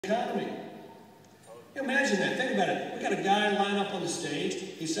economy. Imagine that. Think about it. We got a guy line up on the stage.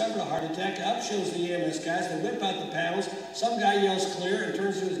 He suffered a heart attack. Up shows the EMS guys. They whip out the paddles. Some guy yells clear and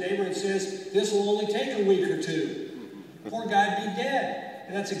turns to his neighbor and says, "This will only take a week or two." Poor guy'd be dead.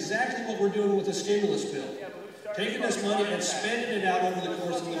 And that's exactly what we're doing with the stimulus bill. Taking this money and spending it out over the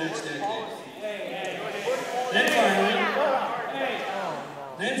course of the next decade.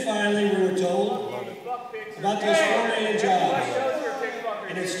 Then finally, we were told about those 4 million jobs.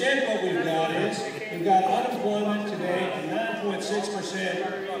 And instead what we've got is, we've got unemployment today at 9.6%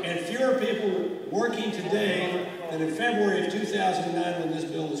 and fewer people working today than in February of 2009 when this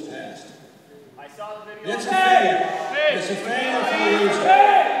bill was passed. It's a failure. It's a failure for a reason.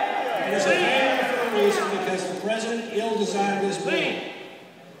 It's a failure for a reason because the president ill-designed this bill.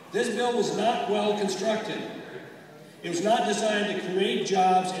 This bill was not well constructed. It was not designed to create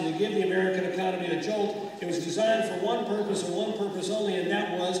jobs and to give the American economy a jolt. It was designed for one purpose and one purpose only, and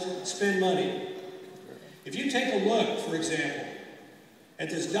that was spend money. If you take a look, for example, at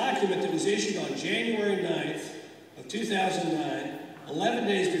this document that was issued on January 9th of 2009, 11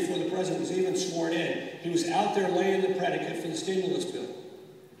 days before the president was even sworn in, he was out there laying the predicate for the stimulus bill.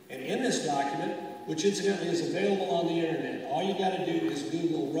 And in this document, which incidentally is available on the internet, all you got to do is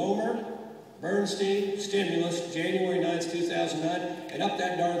Google Rove, Merced, stimulus, January 9th, 2009, and up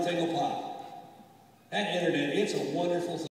that darn thing will pop. That internet, it's a wonderful thing.